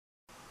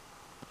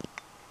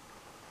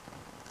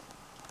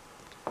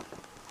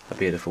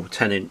beautiful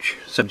 10-inch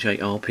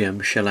 78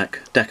 RPM shellac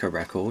Decca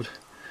record,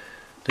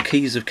 The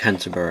Keys of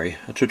Canterbury,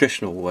 a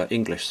traditional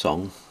English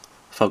song,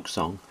 folk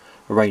song,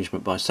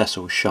 arrangement by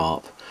Cecil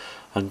Sharp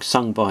and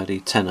sung by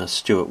the tenor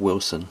Steuart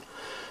Wilson,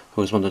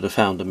 who was one of the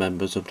founder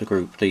members of the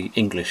group the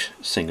English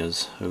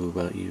Singers, who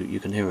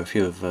you can hear a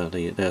few of their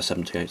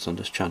 78s on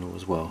this channel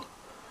as well.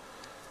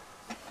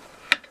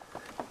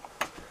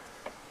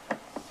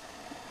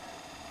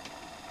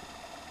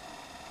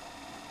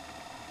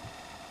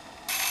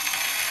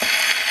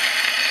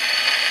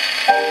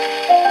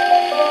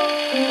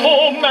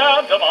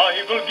 Madam,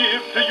 I will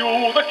give to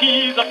you the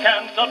keys of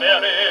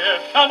Canterbury,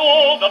 and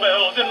all the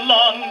bells in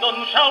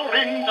London shall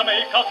ring to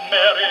make us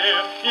merry.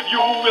 If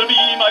you will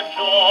be my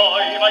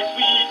joy, my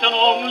sweet and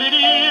only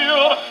dear,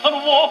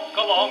 and walk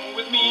along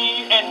with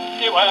me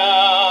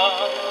anywhere,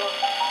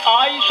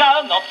 I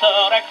shall not,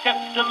 sir,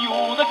 accept of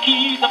you the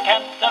keys of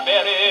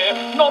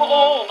Canterbury, nor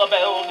all the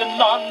bells in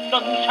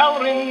London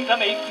shall ring to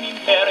make me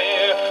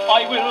merry.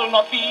 I will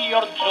not be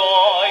your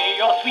joy,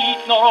 your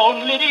sweet nor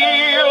only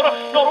dear,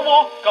 nor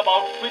walk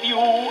about with you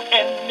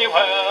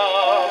anywhere.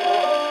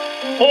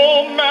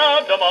 Oh,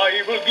 madam,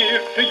 I will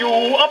give to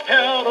you a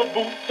pair of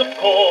boots of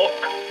cork.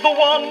 The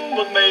one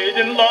was made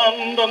in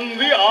London,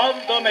 the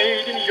other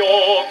made in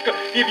York.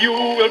 If you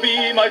will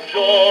be my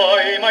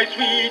joy, my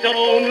sweet and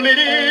only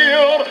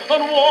dear,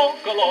 and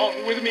walk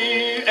along with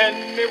me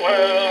anywhere,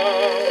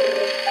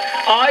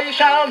 I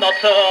shall not,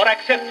 sir,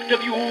 accept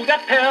of you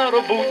that pair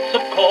of boots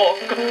of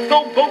cork.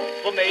 Though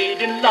both were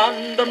made in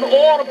London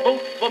or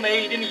both were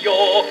made in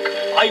York,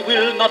 I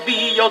will not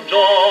be your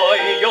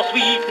joy, your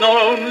sweet nor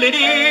only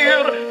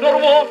dear, nor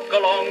walk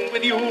along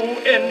with you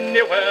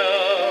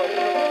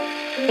anywhere.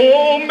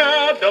 Oh,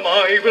 madam,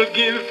 I will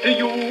give to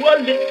you a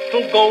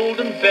little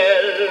golden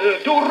bell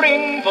to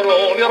ring for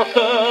all your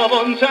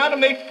servants and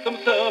make them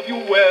serve you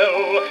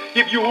well.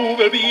 If you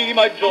will be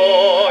my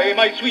joy,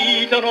 my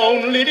sweet and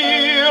only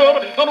dear,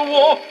 and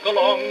walk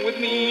along with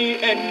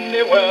me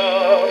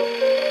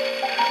anywhere,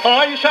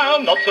 I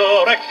shall not,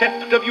 sir,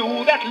 accept of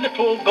you that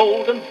little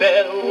golden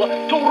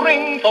bell to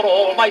ring for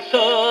all my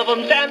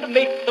servants and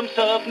make them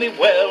serve me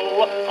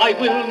well. I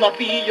will not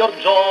be your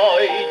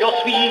joy, your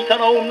sweet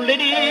and only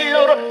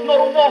dear,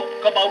 nor walk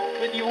about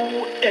with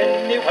you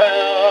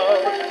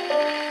anywhere.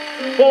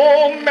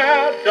 Oh,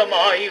 madam,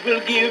 I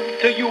will give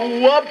to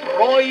you a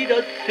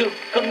broidered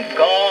silken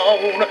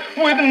gown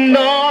with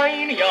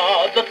 9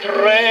 yards of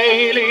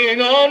trailing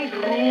and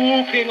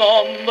drooping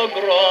on the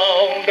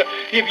ground.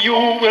 If you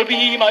will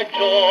be my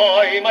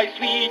joy, my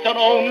sweet and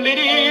only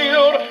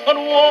dear,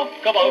 and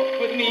walk about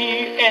with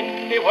me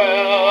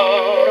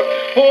anywhere,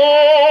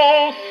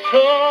 oh, sir,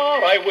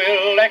 I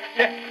will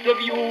accept of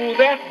you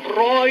that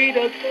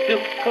broidered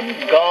silken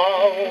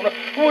gown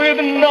with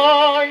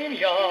 9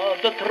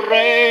 yards of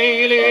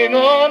trailing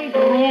and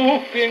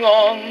drooping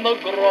on the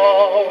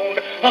ground,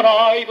 and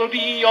I will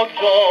be your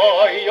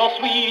joy, your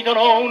sweet and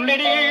only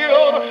dear,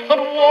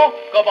 and walk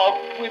about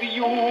with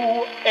you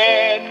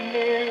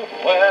anywhere.